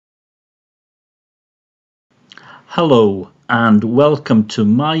Hello and welcome to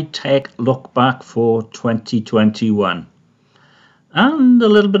my tech look back for 2021 and a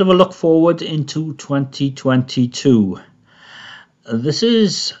little bit of a look forward into 2022. This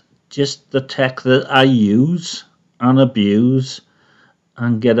is just the tech that I use and abuse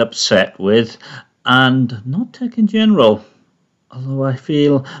and get upset with, and not tech in general, although I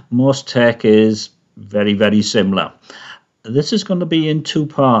feel most tech is very similar. This is going to be in two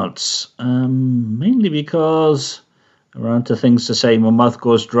parts, mainly because I run into things to say, my mouth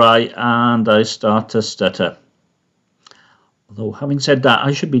goes dry and I start to stutter. Although having said that,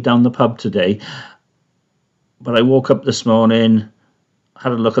 I should be down the pub today, but I woke up this morning,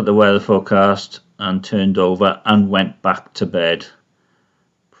 had a look at the weather forecast and turned over and went back to bed.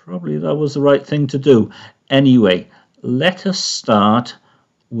 Probably that was the right thing to do. Anyway, let us start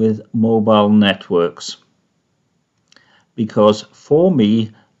with mobile networks, because for me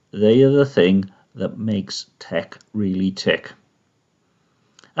they are the thing that makes tech really tick.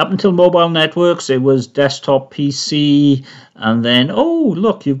 Up until mobile networks, it was desktop PC, and then, oh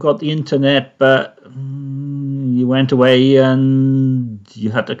look, you've got the internet, but you went away and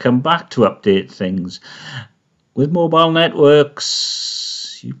you had to come back to update things. With mobile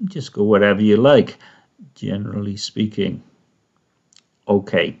networks, you can just go wherever you like, generally speaking.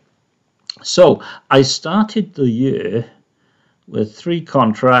 Okay, so I started the year with 3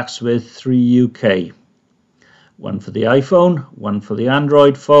 contracts with Three UK. One for the iPhone, one for the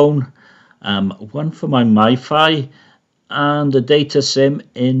Android phone, one for my MiFi, and a data SIM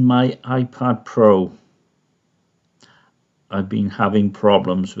in my iPad Pro. I've been having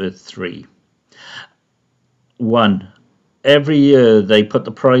problems with 3. One, every year they put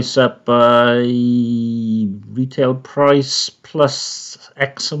the price up by retail price plus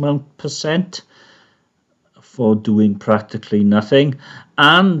X amount percent for doing practically nothing,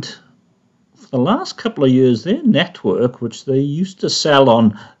 and for the last couple of years their network, which they used to sell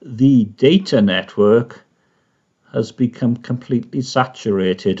on the data network, has become completely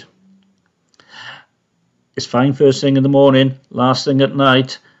saturated. It's fine first thing in the morning, last thing at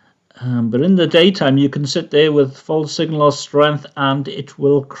night, but in the daytime you can sit there with full signal strength and it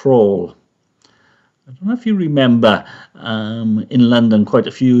will crawl. I don't know if you remember, in London quite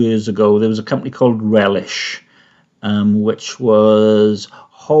a few years ago there was a company called Relish, which was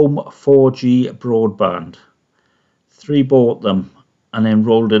home 4G broadband. 3 bought them and then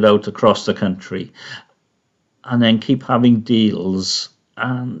rolled it out across the country, and then keep having deals,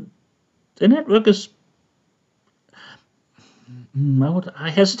 and the network is, I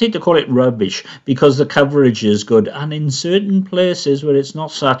hesitate to call it rubbish because the coverage is good, and in certain places where it's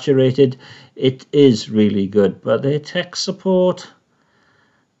not saturated it is really good, but their tech support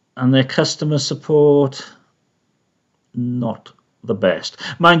and their customer support, not the best.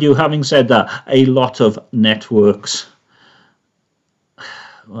 Mind you, having said that, a lot of networks,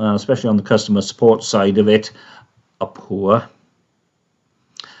 well, especially on the customer support side of it, are poor.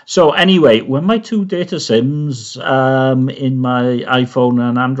 So anyway, when my 2 data SIMs in my iPhone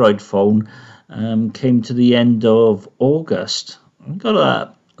and Android phone came to the end of August, I got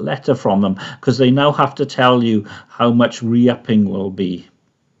a letter from them because they now have to tell you how much re-upping will be.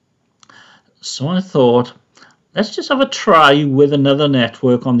 So I thought, let's just have a try with another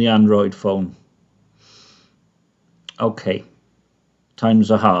network on the Android phone. Okay,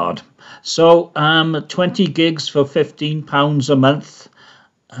 times are hard. So 20 gigs for £15 a month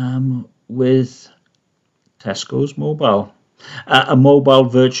with Tesco's Mobile, a mobile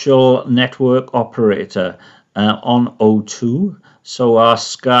virtual network operator on O2, so are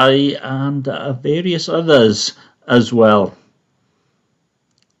Sky and various others as well.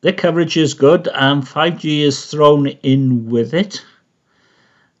 Their coverage is good, 5G is thrown in with it.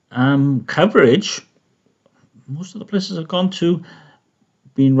 Coverage, most of the places I've gone to,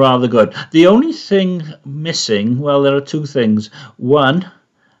 been rather good. The only thing missing, well, there are 2 things. One,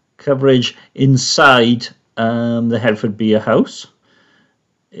 coverage inside the Hereford Beer House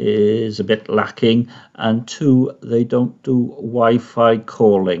is a bit lacking, and 2, they don't do Wi-Fi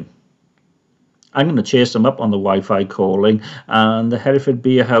calling. I'm going to chase them up on the Wi-Fi calling, and the Hereford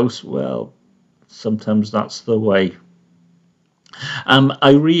Beer House, well, sometimes that's the way.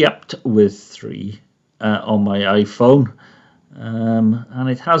 I re-upped with 3 on my iPhone, and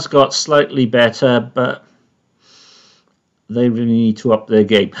it has got slightly better, but they really need to up their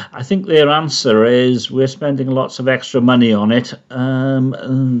game. I think their answer is, we're spending lots of extra money on it.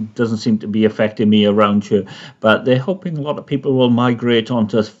 Doesn't seem to be affecting me around here, but they're hoping a lot of people will migrate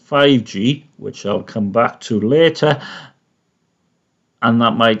onto 5G, which I'll come back to later, and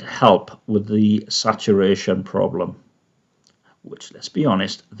that might help with the saturation problem, which, let's be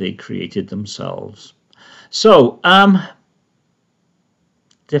honest, they created themselves. So,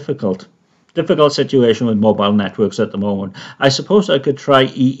 difficult situation with mobile networks at the moment. I suppose I could try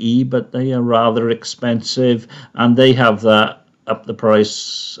EE, but they are rather expensive, and they have that up the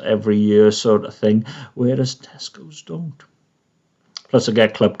price every year sort of thing, whereas Tesco's don't. Plus I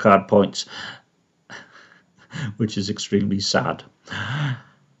get club card points, which is extremely sad.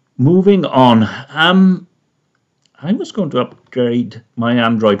 Moving on, I was going to upgrade my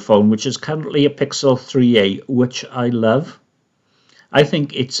Android phone, which is currently a Pixel 3a, which I love. I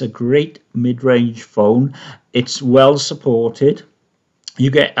think it's a great mid-range phone. It's well supported.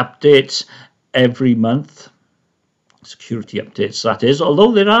 You get updates every month. Security updates, that is.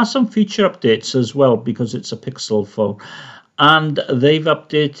 Although there are some feature updates as well because it's a Pixel phone. And they've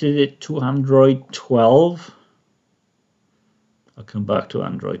updated it to Android 12. I'll come back to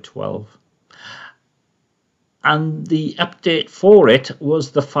Android 12. And the update for it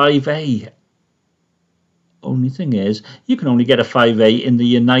was the 5A. Only thing is, you can only get a 5A in the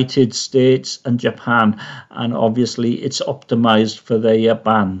United States and Japan, and obviously it's optimized for their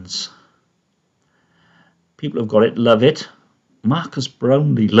bands. People who've got it love it. Marcus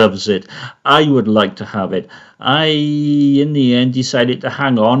Brownlee loves it. I would like to have it. I, in the end, decided to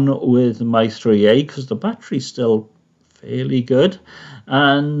hang on with my 3A because the battery's still fairly good.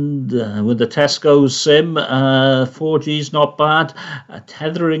 And with the Tesco SIM, 4G is not bad.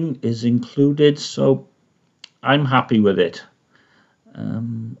 Tethering is included, so I'm happy with it.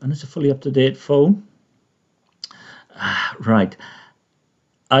 And it's a fully up-to-date phone. Right.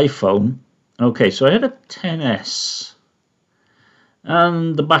 iPhone. Okay, so I had a 10S.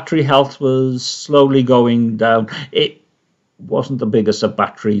 And the battery health was slowly going down. It wasn't the biggest of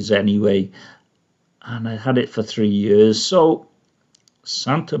batteries anyway. And I had it for 3 years. So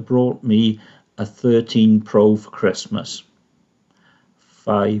Santa brought me a 13 Pro for Christmas.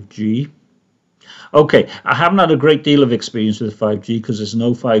 5G. Okay, I haven't had a great deal of experience with 5G because there's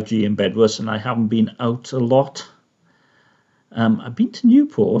no 5G in Bedworth and I haven't been out a lot. I've been to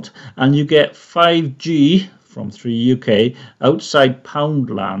Newport and you get 5G from 3UK outside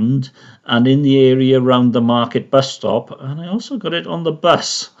Poundland and in the area around the Market bus stop, and I also got it on the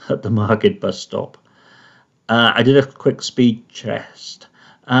bus at the Market bus stop. I did a quick speed test.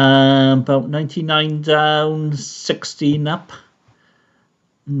 About 99 down, 16 up.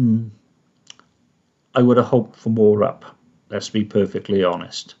 I would have hoped for more up, let's be perfectly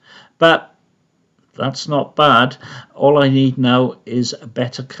honest. But that's not bad. All I need now is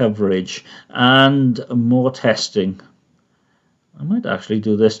better coverage and more testing. I might actually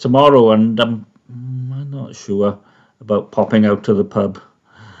do this tomorrow, and I'm not sure about popping out to the pub.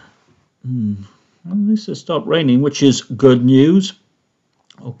 At least it stopped raining, which is good news.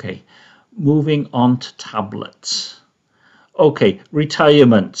 Okay, moving on to tablets. Okay,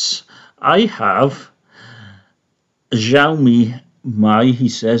 retirements. I have Xiaomi he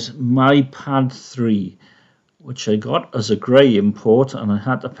says, My Pad 3, which I got as a grey import, and I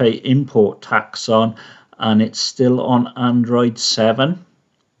had to pay import tax on, and it's still on Android 7.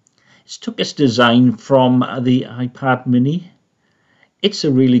 It took its design from the iPad mini. It's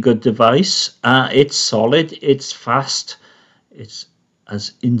a really good device. It's solid, it's fast, it's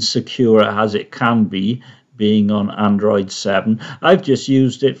as insecure as it can be, being on Android 7. I've just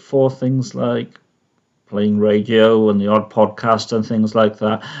used it for things like playing radio and the odd podcast and things like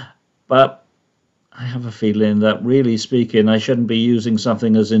that. But I have a feeling that, really speaking, I shouldn't be using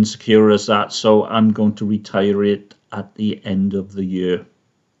something as insecure as that, so I'm going to retire it at the end of the year.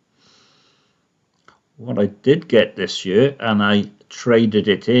 What I did get this year, and I traded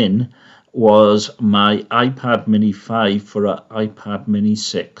it in, was my iPad Mini 5 for an iPad Mini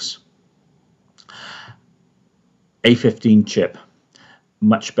 6. A15 chip.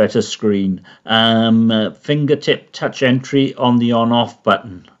 Much better screen. Fingertip touch entry on the on-off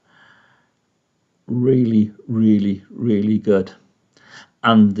button. Really, really, really good.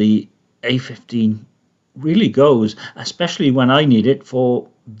 And the A15 really goes, especially when I need it for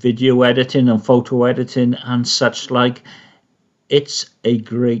video editing and photo editing and such like. It's a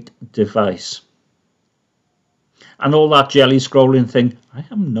great device. And all that jelly scrolling thing, I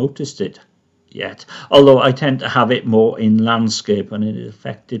haven't noticed it yet, although I tend to have it more in landscape and it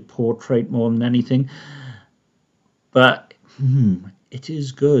affected portrait more than anything. But it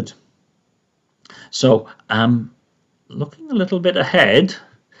is good. So looking a little bit ahead,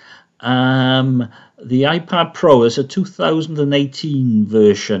 the iPad Pro is a 2018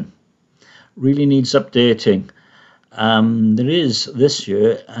 version. Really needs updating. There is this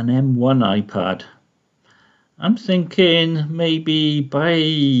year an M1 iPad. I'm thinking maybe by,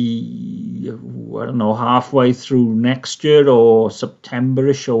 I don't know, halfway through next year or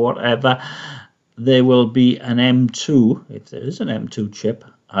September-ish or whatever, there will be an M2, if there is an M2 chip,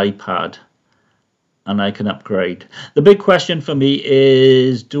 iPad, and I can upgrade. The big question for me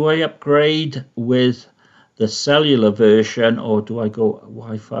is, do I upgrade with the cellular version or do I go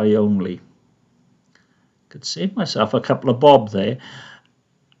Wi-Fi only? Could save myself a couple of bob there.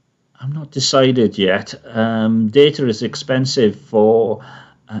 I'm not decided yet. Data is expensive for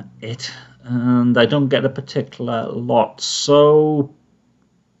it, and I don't get a particular lot, so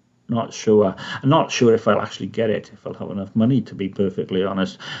not sure. I'm not sure if I'll actually get it, if I'll have enough money, to be perfectly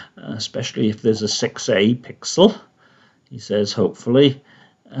honest, especially if there's a 6A Pixel, he says, hopefully.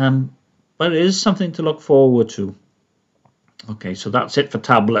 But it is something to look forward to. Okay, so that's it for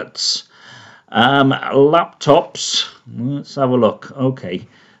tablets. Laptops, let's have a look. Okay,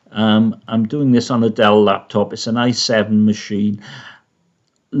 I'm doing this on a Dell laptop. It's an i7 machine.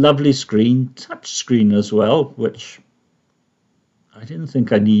 Lovely screen, touch screen as well, which I didn't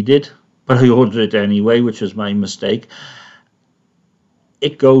think I needed, but I ordered it anyway, which was my mistake.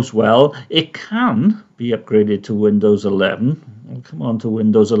 It goes well. It can be upgraded to Windows 11. I'll come on to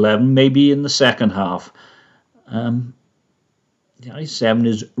Windows 11, maybe in the second half. The i7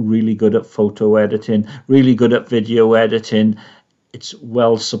 is really good at photo editing, really good at video editing. It's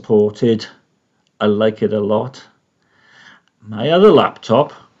well supported. I like it a lot. My other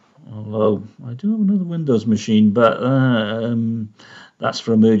laptop, although I do have another Windows machine, but that's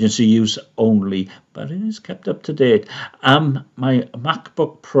for emergency use only, but it is kept up to date. My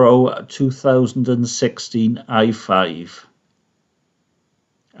MacBook Pro 2016 i5.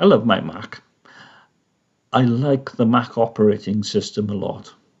 I love my Mac. I like the Mac operating system a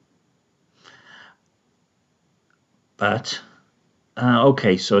lot. But,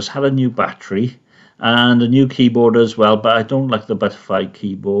 okay, so it's had a new battery and a new keyboard as well, but I don't like the Butterfly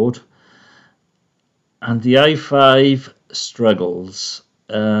keyboard. And the i5 struggles.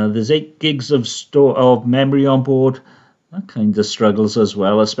 There's 8 gigs of memory on board. That kind of struggles as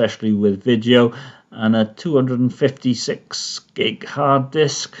well, especially with video, and a 256 gig hard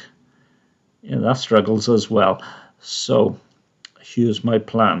disk. Yeah, that struggles as well. So here's my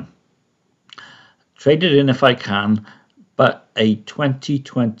plan. Trade it in if I can, but a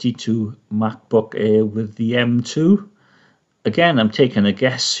 2022 MacBook Air with the M2. Again, I'm taking a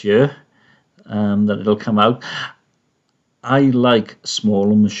guess here that it'll come out. I like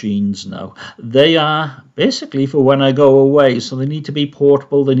smaller machines now. They are basically for when I go away, so they need to be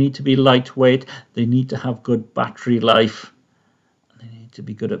portable, they need to be lightweight, they need to have good battery life, and they need to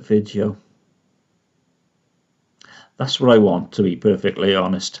be good at video. That's what I want, to be perfectly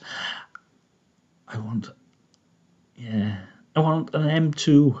honest. I want an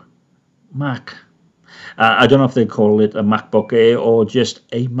M2 Mac. I don't know if they call it a MacBook Air or just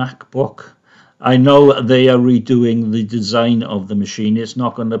a MacBook. I know they are redoing the design of the machine. It's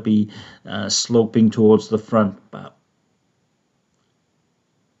not going to be sloping towards the front, but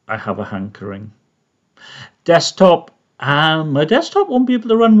I have a hankering. Desktop. My desktop won't be able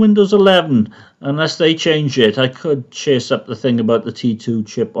to run Windows 11 unless they change it. I could chase up the thing about the T2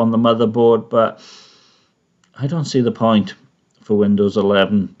 chip on the motherboard, but I don't see the point for Windows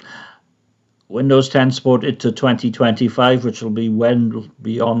 11. Windows 10 supported to 2025, which will be when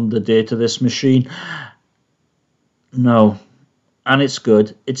beyond the date of this machine. No. And it's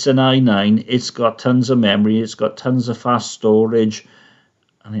good. It's an i9. It's got tons of memory. It's got tons of fast storage.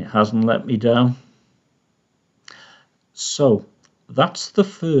 And it hasn't let me down. So, that's the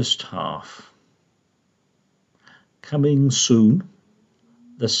first half. Coming soon,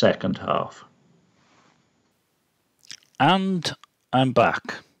 the second half. And I'm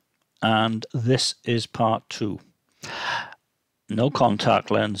back. And this is part 2. No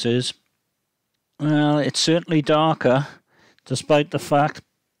contact lenses. Well, it's certainly darker, despite the fact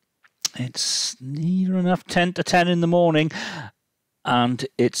it's near enough 10 to 10 in the morning, and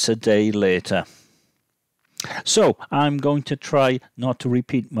it's a day later. So, I'm going to try not to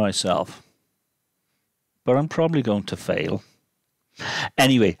repeat myself, but I'm probably going to fail.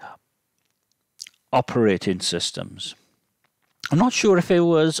 Anyway, operating systems. I'm not sure if it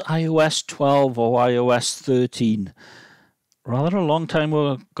was iOS 12 or iOS 13, rather a long time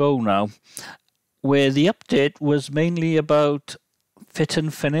ago now, where the update was mainly about fit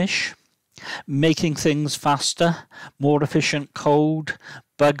and finish, making things faster, more efficient code,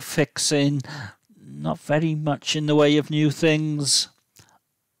 bug fixing, not very much in the way of new things.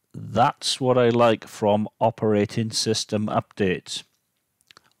 That's what I like from operating system updates.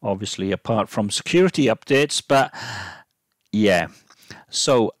 Obviously, apart from security updates, but yeah.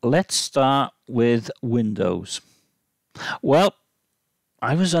 So let's start with Windows. Well,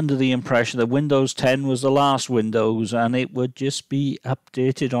 I was under the impression that Windows 10 was the last Windows and it would just be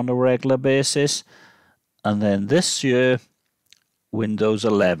updated on a regular basis. And then this year, Windows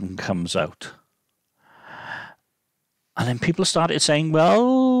 11 comes out. And then people started saying,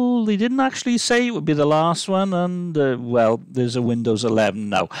 well, they didn't actually say it would be the last one, and well, there's a Windows 11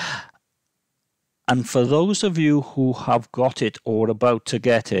 now. And for those of you who have got it or about to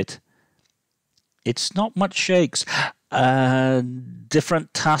get it, it's not much shakes.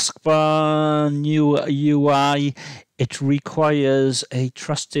 Different taskbar, new UI. It requires a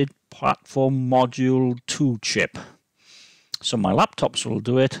Trusted Platform Module 2 chip. So my laptops will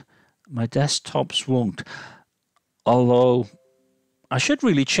do it, my desktops won't. Although I should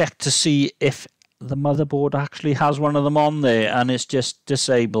really check to see if the motherboard actually has one of them on there and it's just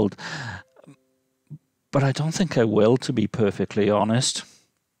disabled. But I don't think I will, to be perfectly honest.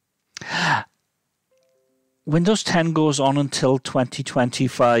 Windows 10 goes on until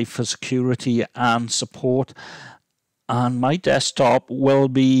 2025 for security and support. And my desktop will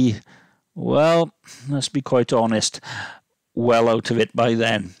be, well, let's be quite honest, well out of it by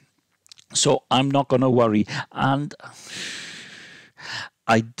then. So I'm not going to worry. And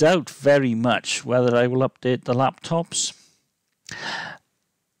I doubt very much whether I will update the laptops.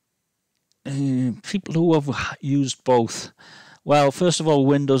 People who have used both. Well, first of all,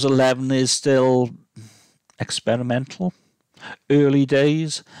 Windows 11 is still experimental, early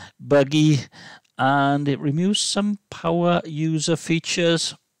days, buggy, and it removes some power user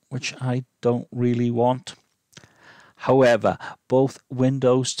features, which I don't really want. However, both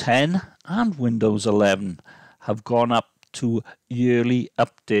Windows 10 and Windows 11 have gone up to yearly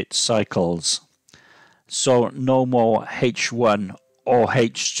update cycles. So no more H1 or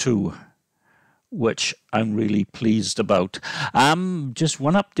H2, which I'm really pleased about. Just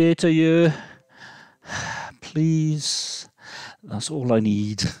one update a year, please. That's all I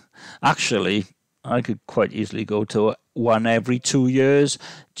need. Actually, I could quite easily go to one every 2 years,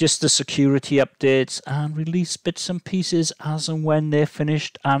 just the security updates, and release bits and pieces as and when they're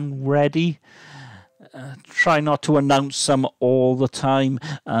finished and ready. Try not to announce them all the time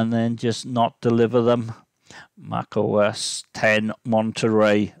and then just not deliver them. macOS 10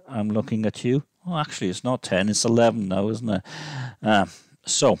 Monterey, I'm looking at you. Well, actually, it's not 10, it's 11 now, isn't it?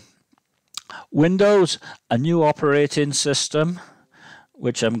 So, Windows, a new operating system,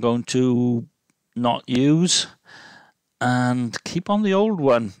 which I'm going to not use, and keep on the old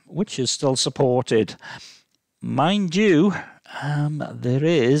one, which is still supported. Mind you, there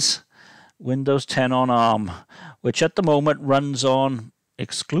is Windows 10 on ARM, which at the moment runs on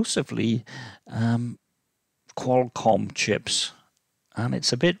exclusively Qualcomm chips, and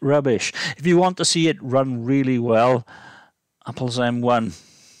it's a bit rubbish. If you want to see it run really well, Apple's M1.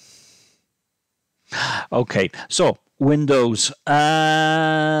 Okay, so Windows,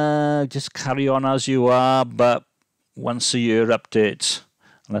 just carry on as you are, but once a year updates.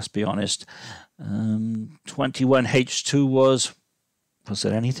 Let's be honest. 21H2 was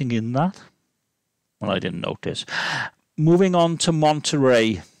there anything in that? Well, I didn't notice. Moving on to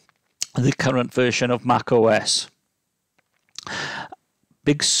Monterey, the current version of macOS.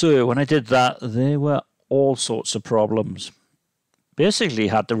 Big Sur, when I did that, there were all sorts of problems. Basically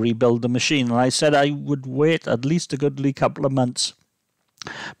had to rebuild the machine, and I said I would wait at least a goodly couple of months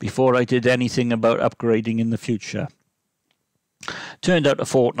before I did anything about upgrading in the future. Turned out a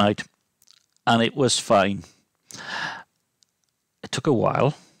fortnight, and it was fine. It took a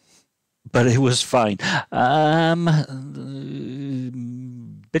while, but it was fine.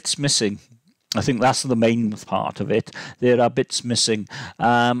 Bits missing. I think that's the main part of it. There are bits missing,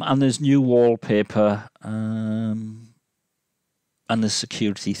 and there's new wallpaper, and there's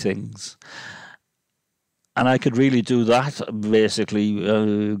security things. And I could really do that,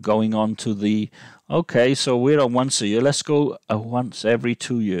 basically, going on to the, okay, so we're on once a year, let's go once every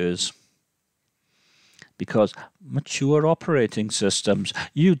 2 years. Because mature operating systems,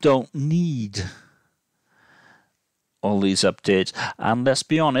 you don't need all these updates. And let's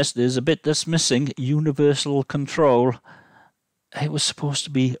be honest, there's a bit that's missing, universal control. It was supposed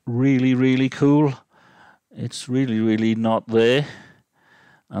to be really, really cool. It's really, really not there.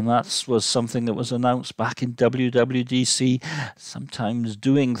 And that was something that was announced back in WWDC. Sometimes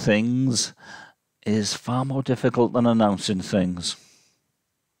doing things is far more difficult than announcing things.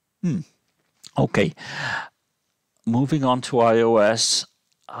 Okay. Moving on to iOS,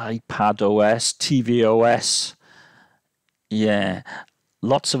 iPadOS, tvOS. Yeah,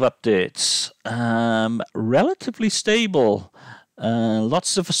 lots of updates. Relatively stable.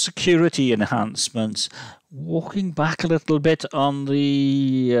 Lots of security enhancements. Walking back a little bit on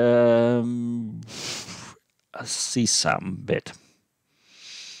the CSAM bit.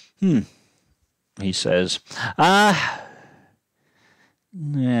 He says.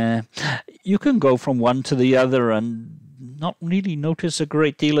 Yeah, you can go from one to the other and not really notice a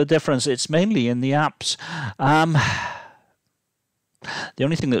great deal of difference. It's mainly in the apps. The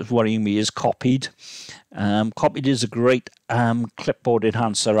only thing that's worrying me is Copied. Copied is a great clipboard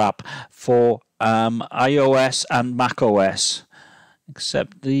enhancer app for iOS and macOS,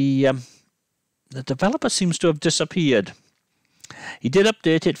 except the developer seems to have disappeared. He did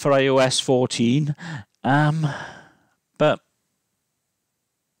update it for iOS 14, but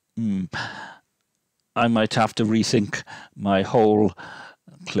I might have to rethink my whole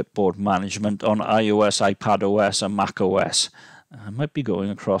clipboard management on iOS, iPadOS, and macOS. I might be going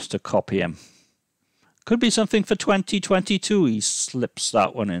across to Copym. Could be something for 2022. He slips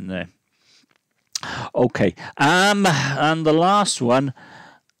that one in there. Okay, and the last one,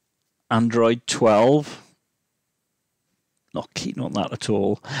 Android 12. Not keen on that at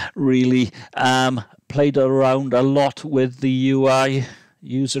all. Really, played around a lot with the UI,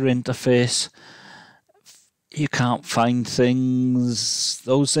 user interface. You can't find things,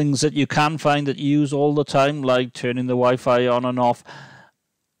 those things that you can find that you use all the time, like turning the Wi-Fi on and off,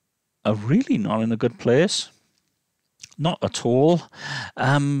 are really not in a good place. Not at all.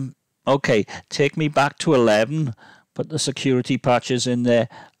 Okay, take me back to 11, put the security patches in there,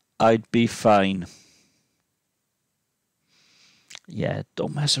 I'd be fine. Yeah,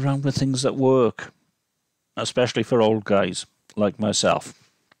 don't mess around with things that work, especially for old guys like myself.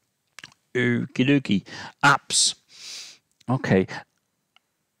 Okie dokie. Apps. Okay.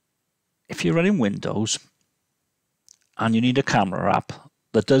 If you're running Windows and you need a camera app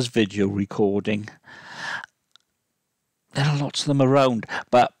that does video recording, there are lots of them around,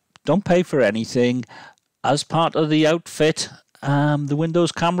 but don't pay for anything. As part of the outfit, the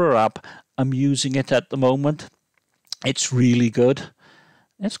Windows camera app, I'm using it at the moment. It's really good.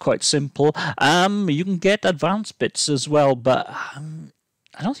 It's quite simple. You can get advanced bits as well, but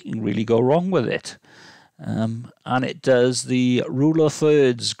I don't think you can really go wrong with it. And it does the rule of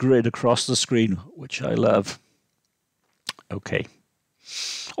thirds grid across the screen, which I love. Okay.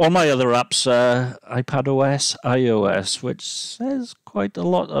 All my other apps are iPadOS, iOS, which says quite a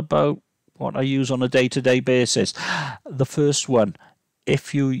lot about what I use on a day-to-day basis. The first one,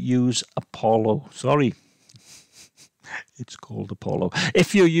 if you use Apollo, sorry, it's called Apollo.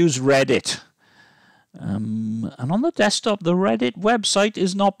 If you use Reddit, and on the desktop, the Reddit website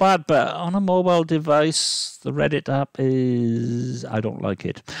is not bad, but on a mobile device, the Reddit app is, I don't like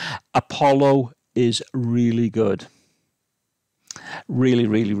it. Apollo is really good. Really,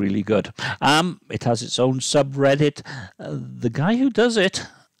 really, really good. It has its own subreddit. The guy who does it,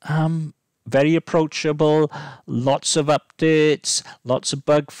 very approachable, lots of updates, lots of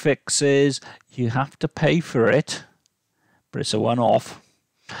bug fixes. You have to pay for it, but it's a one-off.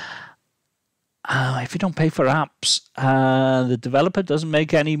 If you don't pay for apps, the developer doesn't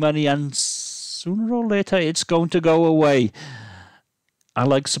make any money, and sooner or later it's going to go away. I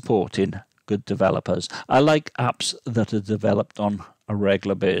like supporting good developers. I like apps that are developed on a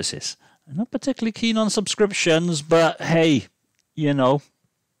regular basis. I'm not particularly keen on subscriptions, but hey, you know.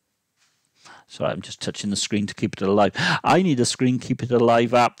 Sorry, I'm just touching the screen to keep it alive. I need a Screen Keep It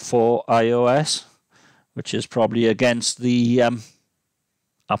Alive app for iOS, which is probably against the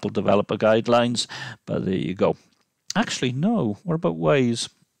Apple developer guidelines, but there you go. Actually, no. What about Waze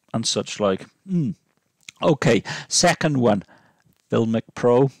and such like? Okay, second one, Filmic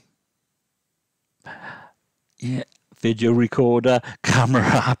Pro. Yeah, video recorder,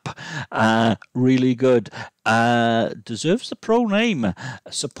 camera app, really good. Deserves the pro name.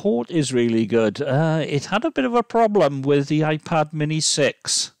 Support is really good. It had a bit of a problem with the iPad Mini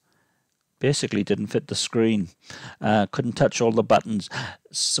 6. Basically didn't fit the screen. Couldn't touch all the buttons.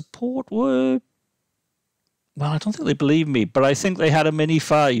 Support were, well, I don't think they believe me, but I think they had a Mini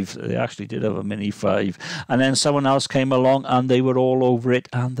 5. They actually did have a Mini 5. And then someone else came along and they were all over it,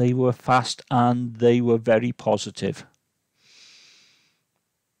 and they were fast and they were very positive.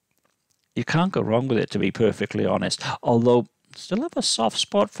 You can't go wrong with it, to be perfectly honest. Although, still have a soft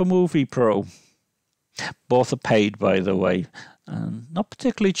spot for Movie Pro. Both are paid, by the way. Not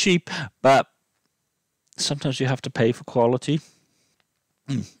particularly cheap, but sometimes you have to pay for quality.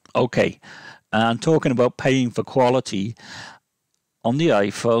 Okay, and talking about paying for quality, on the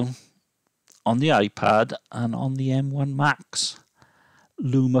iPhone, on the iPad, and on the M1 Max,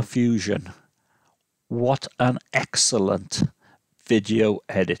 LumaFusion. What an excellent video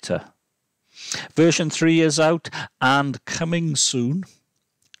editor. Version 3 is out and coming soon.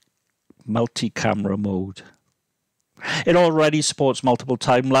 Multi-camera mode. It already supports multiple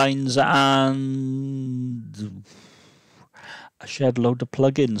timelines and a shed load of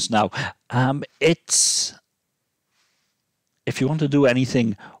plugins now. It's, if you want to do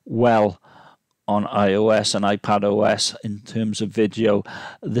anything well on iOS and iPadOS in terms of video,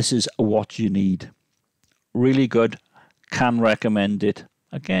 this is what you need. Really good. Can recommend it.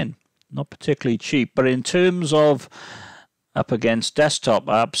 Again, not particularly cheap, but in terms of up against desktop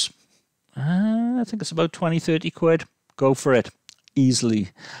apps, I think it's about 20-30 quid. Go for it easily.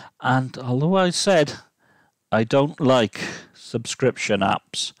 And although I said I don't like subscription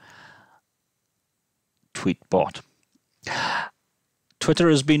apps, Tweetbot. Twitter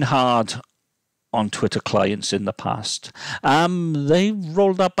has been hard on Twitter clients in the past. They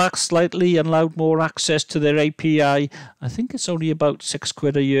rolled that back slightly and allowed more access to their API. I think it's only about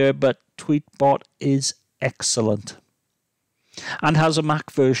 £6 a year, but Tweetbot is excellent. And has a Mac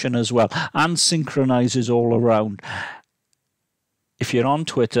version as well, and synchronizes all around. If you're on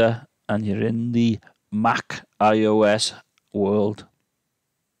Twitter and you're in the Mac iOS world,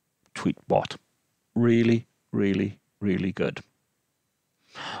 Tweetbot. Really, really, really good.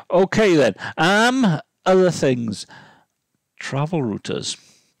 Okay then, other things. Travel routers.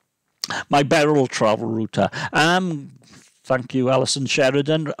 My Beryl travel router. Thank you, Alison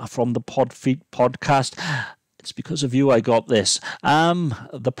Sheridan from the Podfeet podcast. It's because of you I got this.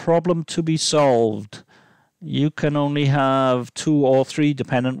 The problem to be solved. You can only have 2 or 3,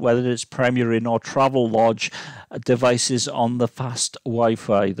 dependent whether it's Premier Inn or Travelodge, devices on the fast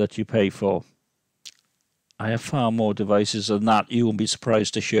Wi-Fi that you pay for. I have far more devices than that. You won't be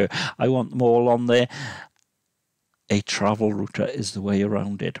surprised to hear. I want them all on there. A travel router is the way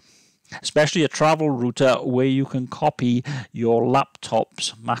around it. Especially a travel router where you can copy your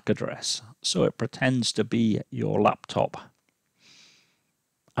laptop's MAC address. So it pretends to be your laptop.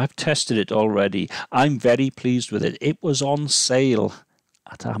 I've tested it already. I'm very pleased with it. It was on sale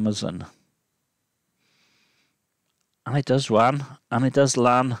at Amazon. And it does WAN, and it does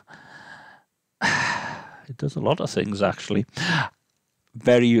LAN. It does a lot of things, actually.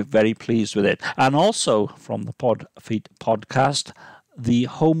 Very, very pleased with it. And also, from the Podfeet podcast, the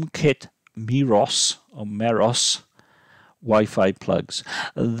HomeKit Meros Wi-Fi plugs.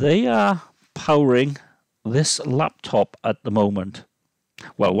 They are powering this laptop at the moment.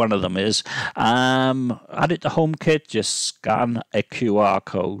 Well, one of them is. Add it to HomeKit, just scan a QR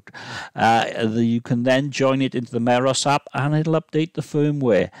code. You can then join it into the Meros app, and it'll update the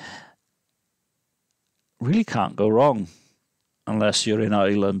firmware. Really can't go wrong unless you're in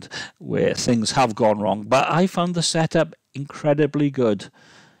Ireland where things have gone wrong. But I found the setup incredibly good.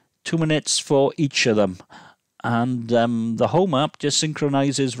 2 minutes for each of them. And the home app just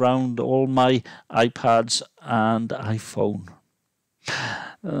synchronizes around all my iPads and iPhone.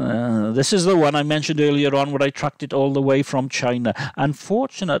 This is the one I mentioned earlier on where I tracked it all the way from China.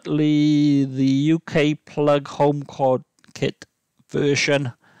 Unfortunately, the UK plug HomeKit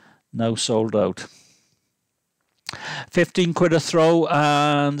version now sold out. 15 quid a throw,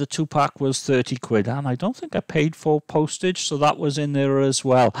 and the 2-pack was 30 quid. And I don't think I paid for postage, so that was in there as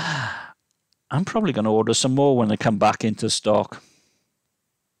well. I'm probably going to order some more when they come back into stock.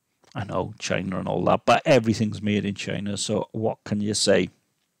 I know, China and all that, but everything's made in China, so what can you say?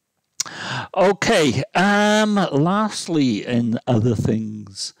 Okay, lastly, in other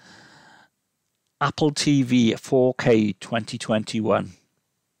things, Apple TV 4K 2021.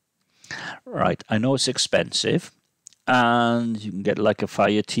 Right, I know it's expensive, and you can get like a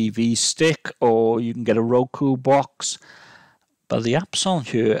Fire TV stick, or you can get a Roku box, but the apps on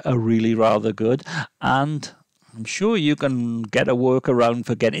here are really rather good, and I'm sure you can get a workaround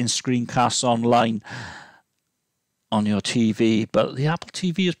for getting screencasts online on your TV, but the Apple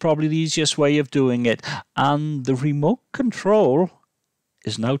TV is probably the easiest way of doing it, and the remote control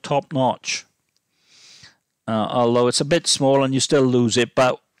is now top-notch. Although it's a bit small and you still lose it,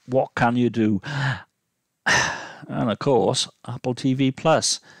 but what can you do? And of course, Apple TV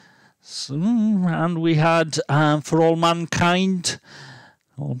Plus. So, and we had For All Mankind.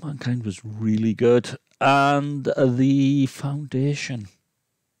 All Mankind was really good. And The Foundation.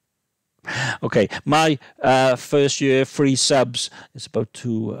 Okay, my first year free subs is about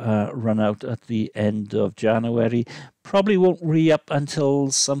to run out at the end of January. Probably won't re-up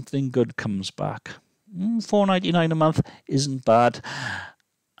until something good comes back. $4.99 a month isn't bad.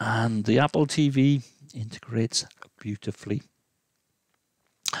 And the Apple TV integrates beautifully.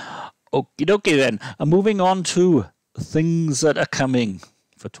 Okie dokie then. Moving on to things that are coming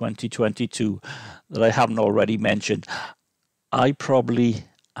for 2022 that I haven't already mentioned. I probably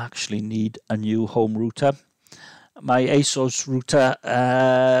actually need a new home router. My ASUS router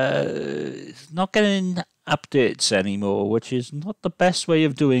is not getting updates anymore, which is not the best way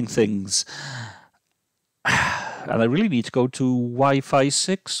of doing things. and I really need to go to Wi-Fi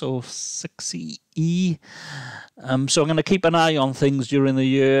 6 or 6E. So I'm going to keep an eye on things during the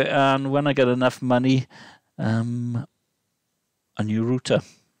year, and when I get enough money, a new router.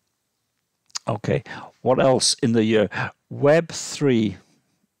 Okay, what else in the year? Web3.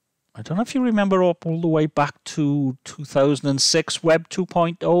 I don't know if you remember all the way back to 2006, Web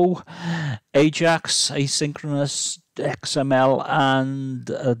 2.0, Ajax, asynchronous XML, and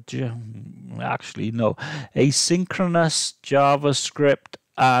asynchronous JavaScript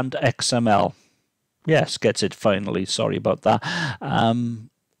and XML. Yes, gets it finally. Sorry about that.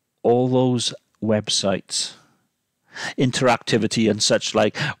 All those websites, interactivity and such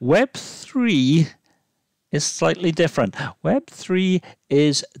like. Web3 is slightly different. Web3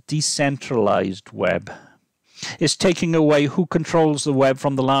 is decentralized web. It's taking away who controls the web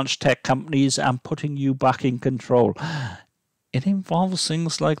from the large tech companies and putting you back in control. It involves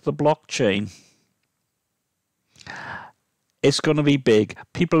things like the blockchain. It's going to be big.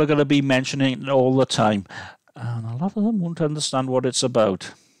 People are going to be mentioning it all the time. And a lot of them won't understand what it's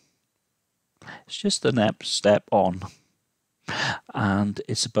about. It's just the next step on. And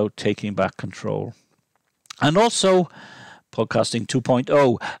it's about taking back control. And also, Podcasting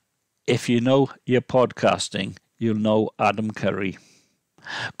 2.0. If you know your podcasting, you'll know Adam Curry.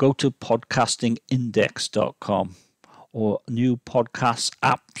 Go to podcastingindex.com or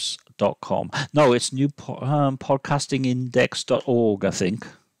newpodcastapps.com. No, it's podcastingindex.org, I think.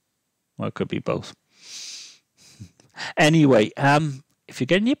 Well, it could be both. Anyway, if you're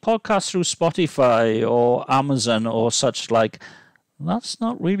getting your podcast through Spotify or Amazon or such like, that's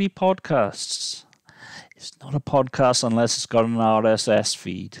not really podcasts. It's not a podcast unless it's got an RSS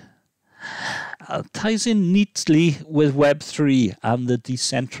feed. It ties in neatly with Web3 and the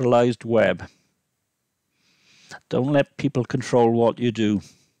decentralized web. Don't let people control what you do.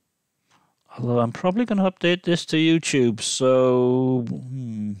 Although I'm probably going to update this to YouTube, so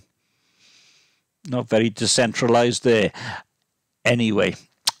not very decentralized there. Anyway,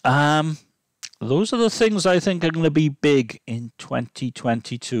 those are the things I think are going to be big in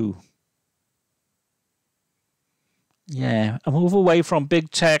 2022. Yeah, a move away from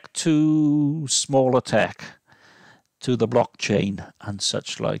big tech to smaller tech, to the blockchain and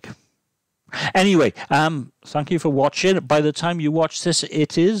such like. Anyway, thank you for watching. By the time you watch this,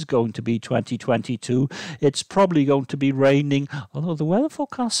 it is going to be 2022. It's probably going to be raining, although the weather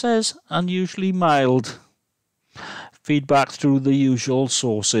forecast says unusually mild. Feedback through the usual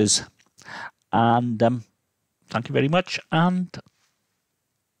sources. And thank you very much, and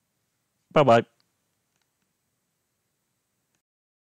bye-bye.